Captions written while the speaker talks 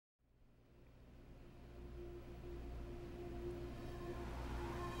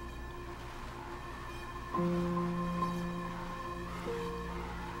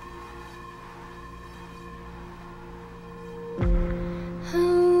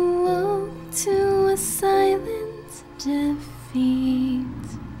to a silent defeat.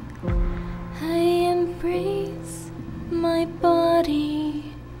 I embrace my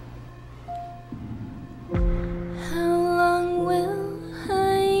body. How long will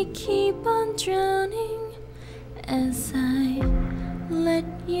I keep on drowning as I let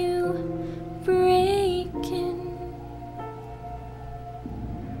you break in?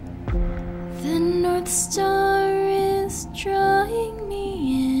 The North Star is drawing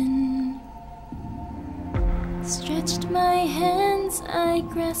me in. Stretched my hands, I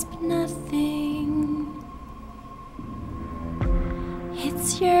grasp nothing.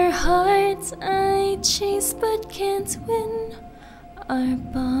 It's your heart I chase but can't win. Our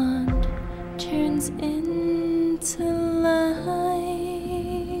bond turns into lies.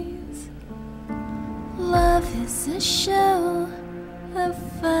 Love is a show of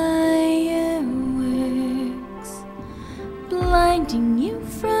fireworks, blinding you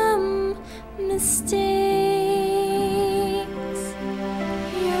from mistakes.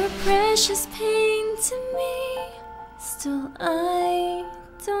 You're precious pain to me. Still I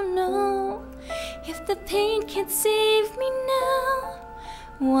don't know if the pain can't save me now.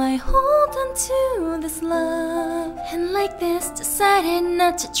 Why hold on to this love? And like this, decided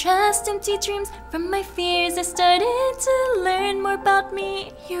not to trust empty dreams. From my fears I started to learn more about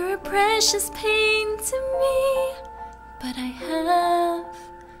me. You're a precious pain to me, but I have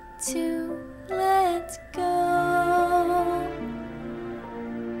to let go.